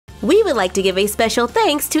we would like to give a special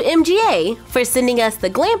thanks to MGA for sending us the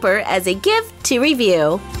Glamper as a gift to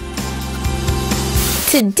review.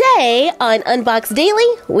 Today on Unbox Daily,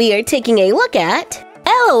 we are taking a look at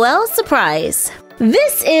LOL Surprise.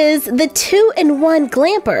 This is the 2-in-1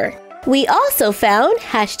 Glamper. We also found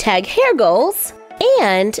hashtag hair goals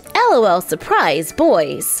and LOL Surprise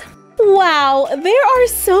boys. Wow, there are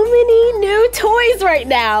so many new toys right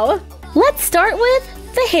now. Let's start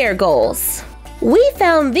with the hair goals. We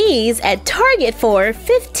found these at Target for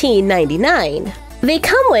 $15.99. They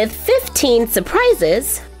come with 15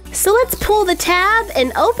 surprises, so let's pull the tab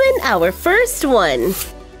and open our first one.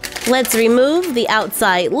 Let's remove the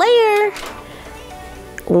outside layer.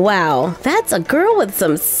 Wow, that's a girl with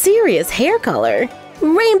some serious hair color.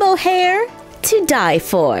 Rainbow hair to die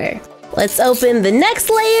for. Let's open the next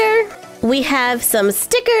layer. We have some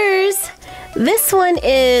stickers. This one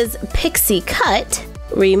is Pixie Cut.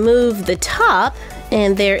 Remove the top,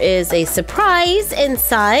 and there is a surprise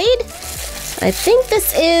inside. I think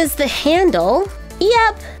this is the handle.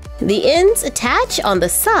 Yep, the ends attach on the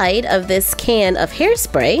side of this can of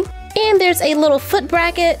hairspray. And there's a little foot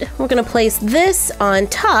bracket. We're gonna place this on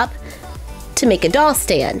top to make a doll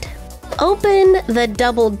stand. Open the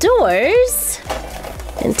double doors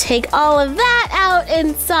and take all of that out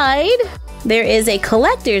inside. There is a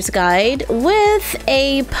collector's guide with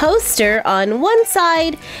a poster on one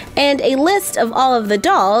side and a list of all of the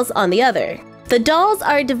dolls on the other. The dolls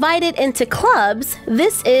are divided into clubs.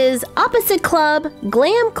 This is Opposite Club,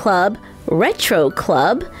 Glam Club, Retro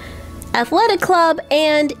Club, Athletic Club,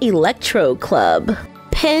 and Electro Club.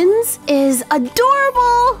 Pins is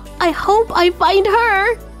adorable! I hope I find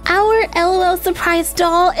her! Our LOL Surprise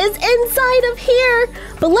doll is inside of here,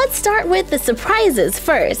 but let's start with the surprises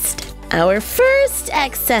first. Our first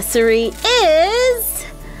accessory is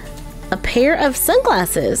a pair of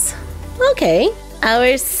sunglasses. Okay.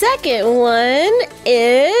 Our second one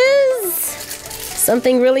is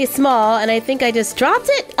something really small, and I think I just dropped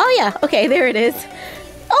it. Oh yeah, okay, there it is.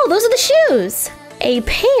 Oh, those are the shoes. A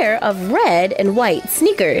pair of red and white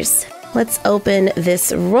sneakers. Let's open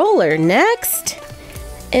this roller next.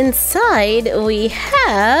 Inside we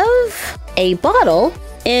have a bottle.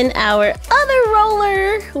 In our other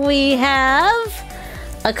roller, we have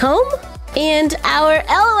a comb. And our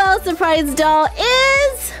LOL Surprise doll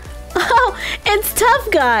is... oh, it's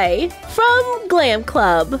Tough Guy from Glam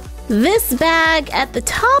Club. This bag at the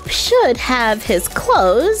top should have his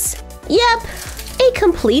clothes. Yep, a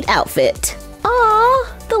complete outfit.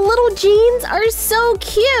 Aw, the little jeans are so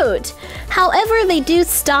cute. However, they do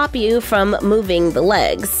stop you from moving the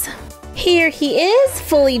legs. Here he is,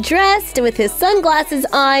 fully dressed with his sunglasses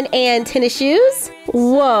on and tennis shoes.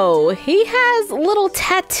 Whoa, he has little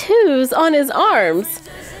tattoos on his arms.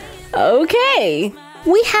 Okay.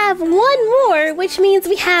 We have one more, which means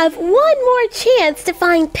we have one more chance to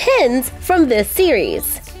find pins from this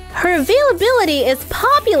series. Her availability is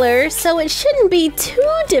popular, so it shouldn't be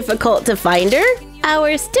too difficult to find her.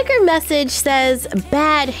 Our sticker message says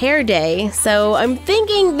Bad Hair Day, so I'm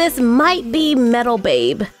thinking this might be Metal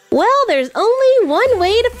Babe. Well, there's only one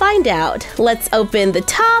way to find out. Let's open the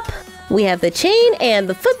top. We have the chain and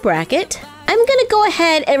the foot bracket. I'm gonna go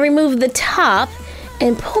ahead and remove the top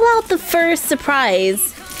and pull out the first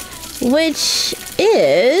surprise, which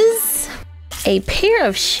is a pair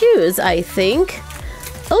of shoes, I think.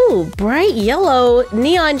 Oh, bright yellow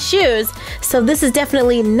neon shoes. So this is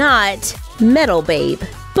definitely not Metal Babe,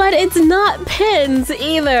 but it's not pins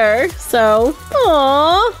either. So,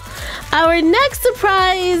 aww. Our next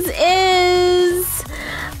surprise is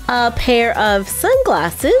a pair of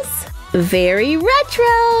sunglasses. Very retro.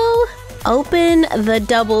 Open the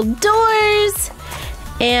double doors.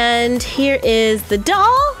 And here is the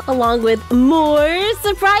doll along with more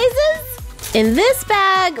surprises. In this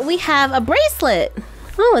bag, we have a bracelet.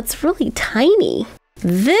 Oh, it's really tiny.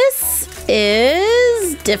 This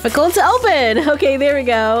is difficult to open. Okay, there we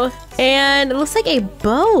go. And it looks like a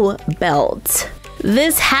bow belt.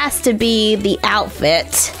 This has to be the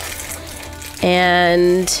outfit.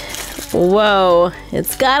 And whoa,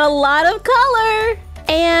 it's got a lot of color.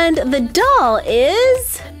 And the doll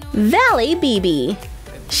is Valley BB.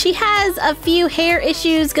 She has a few hair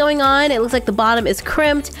issues going on. It looks like the bottom is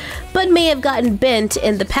crimped, but may have gotten bent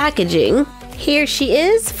in the packaging. Here she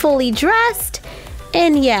is, fully dressed.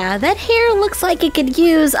 And yeah, that hair looks like it could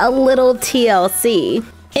use a little TLC.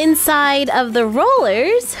 Inside of the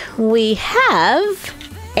rollers, we have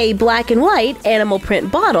a black and white animal print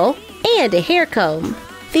bottle and a hair comb.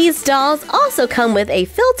 These dolls also come with a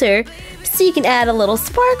filter, so you can add a little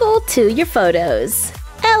sparkle to your photos.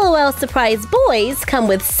 LOL Surprise boys come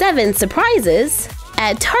with 7 surprises.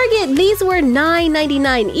 At Target, these were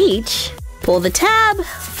 $9.99 each. Pull the tab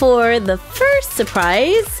for the first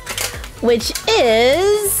surprise, which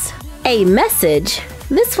is a message.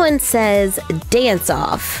 This one says dance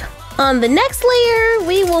off. On the next layer,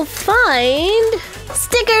 we will find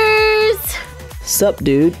stickers. Sup,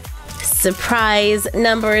 dude? Surprise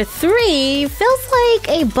number 3 feels like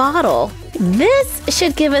a bottle. This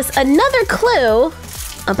should give us another clue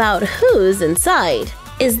about who's inside.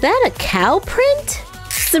 Is that a cow print?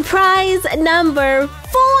 Surprise number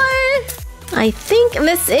 4. I think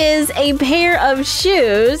this is a pair of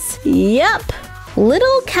shoes. Yep,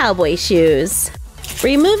 little cowboy shoes.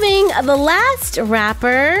 Removing the last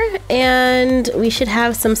wrapper, and we should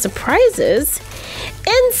have some surprises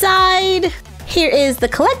inside. Here is the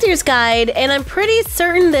collector's guide, and I'm pretty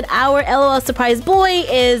certain that our LOL Surprise Boy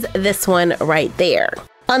is this one right there.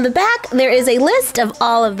 On the back, there is a list of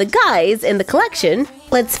all of the guys in the collection.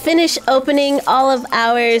 Let's finish opening all of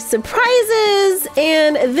our surprises,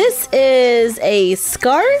 and this is a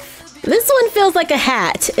scarf. This one feels like a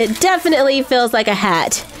hat. It definitely feels like a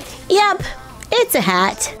hat. Yep, it's a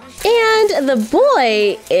hat. And the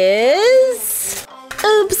boy is...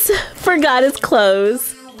 Oops, forgot his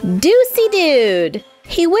clothes. Doocy Dude.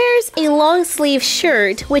 He wears a long sleeve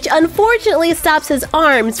shirt, which unfortunately stops his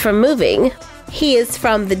arms from moving. He is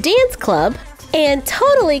from the dance club and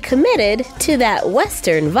totally committed to that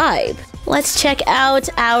Western vibe. Let's check out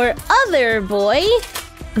our other boy.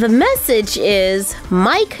 The message is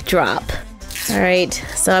mic drop. All right,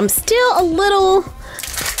 so I'm still a little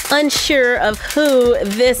unsure of who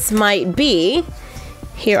this might be.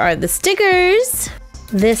 Here are the stickers.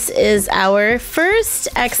 This is our first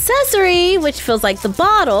accessory, which feels like the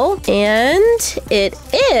bottle, and it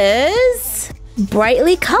is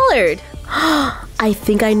brightly colored. I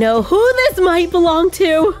think I know who this might belong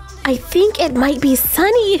to. I think it might be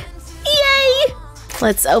Sunny. Yay!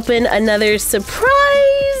 Let's open another surprise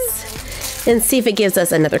and see if it gives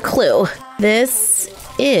us another clue. This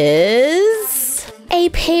is a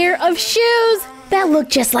pair of shoes that look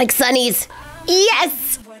just like Sunny's.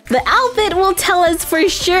 Yes! The outfit will tell us for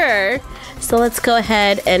sure. So let's go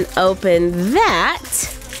ahead and open that.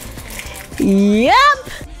 Yep!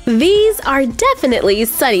 These are definitely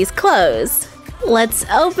Sunny's clothes. Let's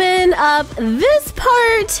open up this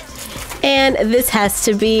part. And this has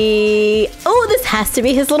to be... Oh, this has to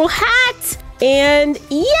be his little hat. And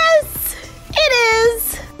yes, it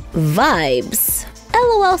is. Vibes.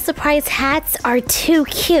 LOL Surprise hats are too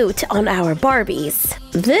cute on our Barbies.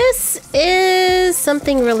 This is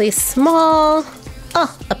something really small.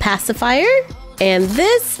 Oh, a pacifier. And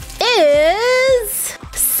this is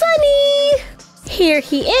Sunny. Here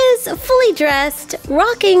he is, fully dressed,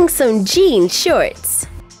 rocking some jean shorts.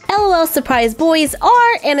 LOL Surprise Boys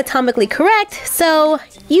are anatomically correct, so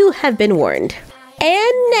you have been warned.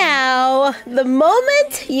 And now, the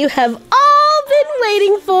moment you have all been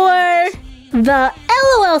waiting for. The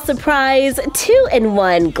LOL Surprise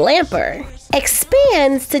 2-in-1 Glamper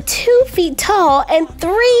expands to 2 feet tall and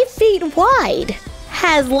 3 feet wide.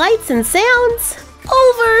 Has lights and sounds,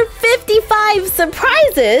 over 55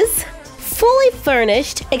 surprises, fully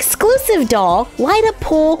furnished, exclusive doll, light-up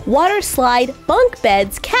pool, water slide, bunk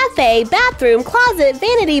beds, cafe, bathroom, closet,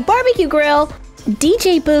 vanity, barbecue grill,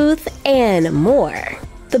 DJ booth, and more.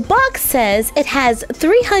 The box says it has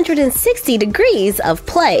 360 degrees of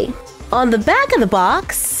play. On the back of the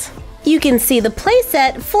box, you can see the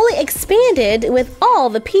playset fully expanded with all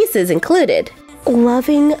the pieces included.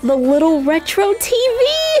 Loving the little retro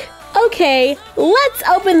TV? Okay, let's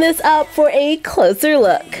open this up for a closer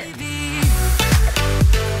look.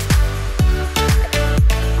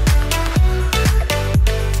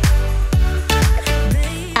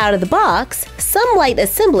 Out of the box, some light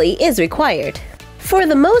assembly is required. For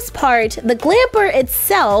the most part, the Glamper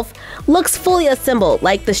itself looks fully assembled,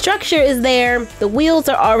 like the structure is there, the wheels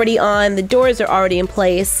are already on, the doors are already in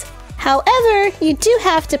place. However, you do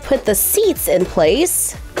have to put the seats in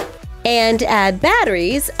place and add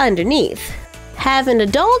batteries underneath. Have an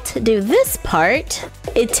adult do this part.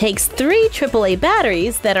 It takes 3 AAA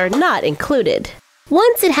batteries that are not included.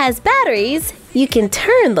 Once it has batteries, you can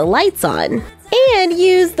turn the lights on and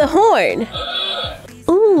use the horn.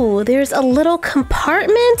 Ooh, there's a little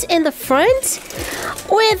compartment in the front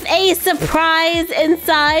with a surprise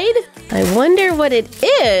inside. I wonder what it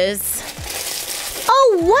is.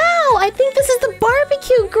 Oh, wow, I think this is the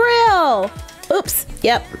barbecue grill. Oops,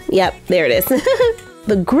 yep, there it is.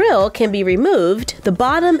 The grill can be removed. The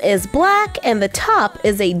bottom is black and the top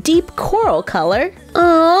is a deep coral color.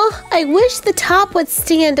 Aw, I wish the top would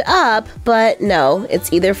stand up, but no,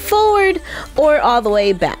 it's either forward or all the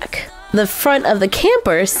way back. The front of the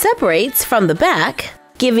camper separates from the back,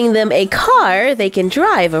 giving them a car they can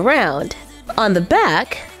drive around. On the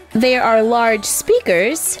back, there are large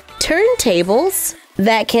speakers, turntables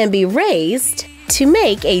that can be raised to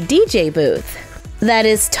make a DJ booth that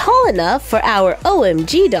is tall enough for our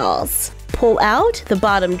OMG dolls. Pull out the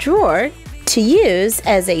bottom drawer to use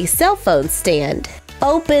as a cell phone stand.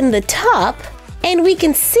 Open the top, and we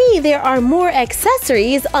can see there are more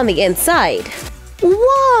accessories on the inside.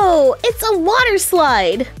 Whoa, it's a water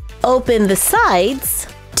slide! Open the sides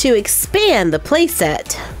to expand the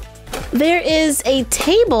playset. There is a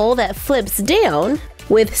table that flips down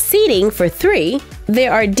with seating for 3.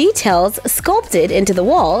 There are details sculpted into the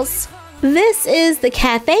walls. This is the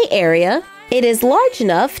cafe area. It is large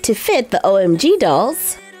enough to fit the OMG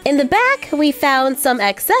dolls. In the back, we found some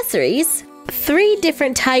accessories, 3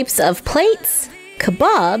 different types of plates,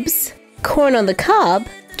 kebabs, corn on the cob,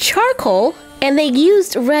 charcoal, and they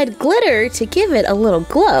used red glitter to give it a little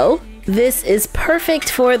glow. This is perfect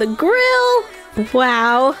for the grill.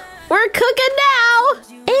 Wow, we're cooking now!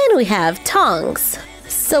 And we have tongs,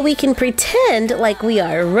 so we can pretend like we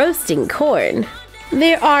are roasting corn.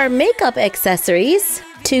 There are makeup accessories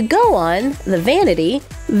to go on the vanity.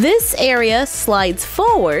 This area slides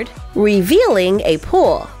forward, revealing a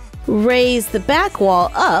pool. Raise the back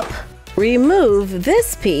wall up, remove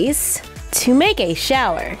this piece to make a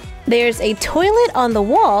shower. There's a toilet on the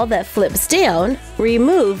wall that flips down.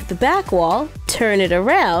 Remove the back wall, turn it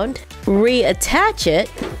around, reattach it,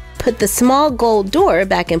 put the small gold door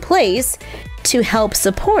back in place to help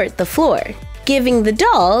support the floor, giving the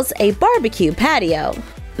dolls a barbecue patio.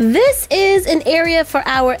 This is an area for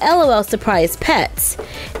our LOL Surprise pets.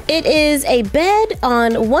 It is a bed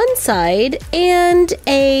on one side and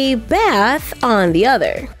a bath on the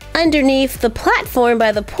other. Underneath the platform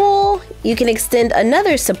by the pool, you can extend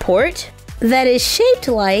another support that is shaped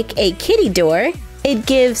like a kitty door. It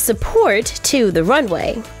gives support to the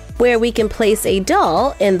runway, where we can place a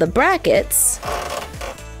doll in the brackets,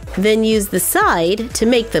 then use the side to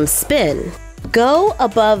make them spin. Go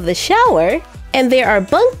above the shower, and there are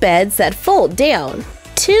bunk beds that fold down.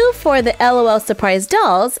 2 for the LOL Surprise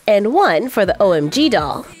dolls and 1 for the OMG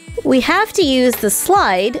doll. We have to use the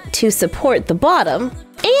slide to support the bottom,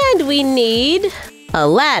 and we need a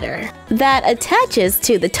ladder that attaches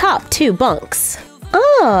to the top 2 bunks.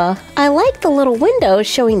 I like the little window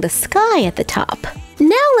showing the sky at the top.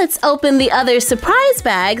 Now let's open the other surprise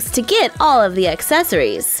bags to get all of the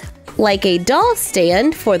accessories, like a doll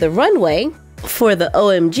stand for the runway for the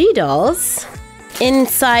OMG dolls.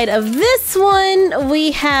 Inside of this one,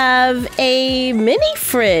 we have a mini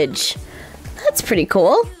fridge. That's pretty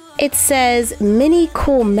cool. It says Mini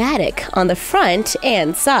Coolmatic on the front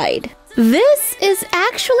and side. This is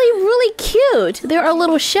actually really cute. There are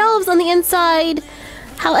little shelves on the inside.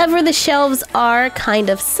 However, the shelves are kind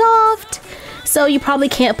of soft, so you probably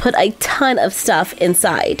can't put a ton of stuff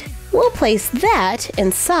inside. We'll place that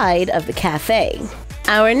inside of the cafe.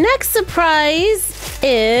 Our next surprise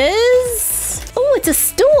is... oh, it's a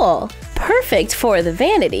stool. Perfect for the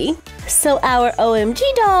vanity, so our OMG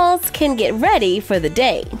dolls can get ready for the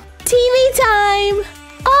day. TV time!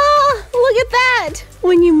 Oh, look at that!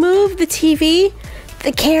 When you move the TV,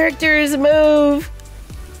 the characters move.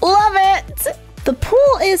 Love it! The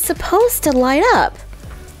pool is supposed to light up.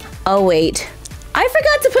 Oh wait, I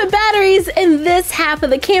forgot to put batteries in this half of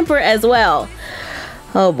the camper as well.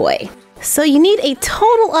 Oh boy. So you need a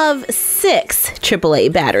total of 6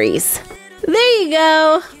 AAA batteries. There you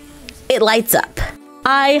go. It lights up.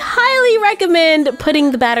 I highly recommend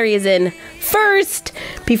putting the batteries in first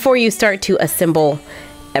before you start to assemble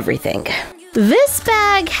everything. This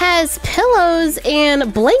bag has pillows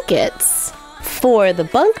and blankets for the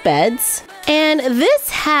bunk beds. And this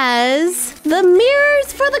has the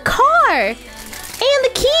mirrors for the car and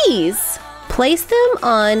the keys. Place them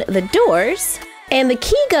on the doors and the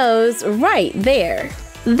key goes right there.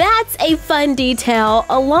 That's a fun detail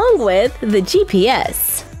along with the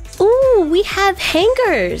GPS. Ooh, we have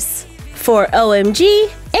hangers for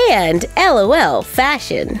OMG and LOL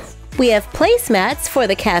fashion. We have placemats for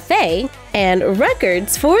the cafe and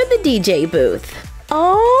records for the DJ booth.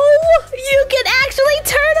 Oh, you can actually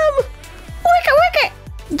turn them! Work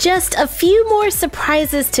it! Just a few more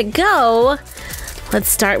surprises to go. Let's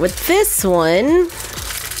start with this one.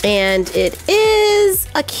 And it is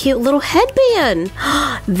a cute little headband.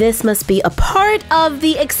 This must be a part of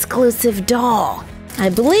the exclusive doll. I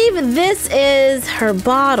believe this is her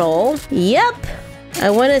bottle. Yep. I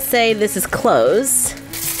want to say this is clothes.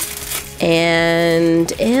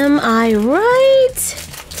 And am I right?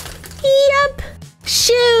 Yep.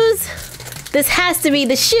 Shoes. This has to be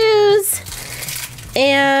the shoes.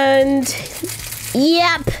 And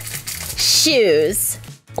yep, shoes.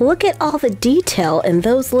 Look at all the detail in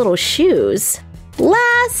those little shoes.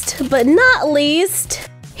 Last but not least,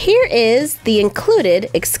 here is the included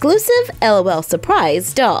exclusive LOL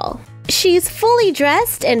Surprise doll. She's fully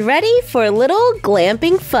dressed and ready for a little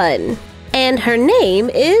glamping fun. And her name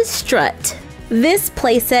is Strut. This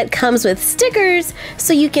playset comes with stickers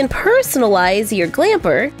so you can personalize your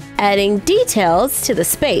glamper, adding details to the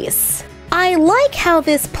space. I like how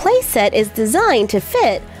this playset is designed to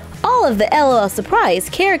fit all of the LOL Surprise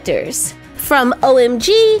characters, from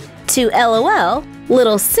OMG to LOL,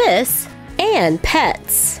 Little Sis, and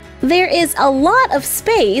pets. There is a lot of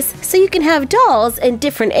space so you can have dolls in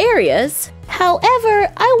different areas.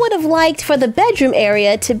 However, I would have liked for the bedroom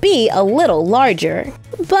area to be a little larger.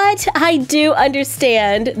 But I do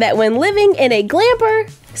understand that when living in a glamper,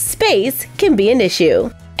 space can be an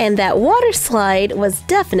issue. And that water slide was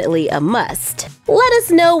definitely a must. Let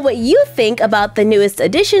us know what you think about the newest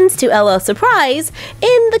additions to LOL Surprise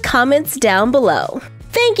in the comments down below.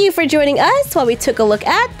 Thank you for joining us while we took a look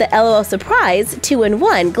at the LOL Surprise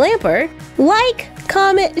 2-in-1 Glamper. Like,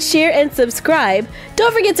 comment, share, and subscribe.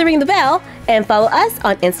 Don't forget to ring the bell and follow us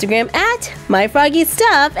on Instagram at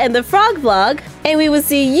MyFroggyStuff and the Frog Vlog. And we will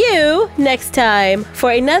see you next time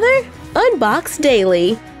for another Unbox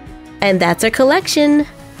Daily. And that's our collection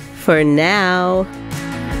for now.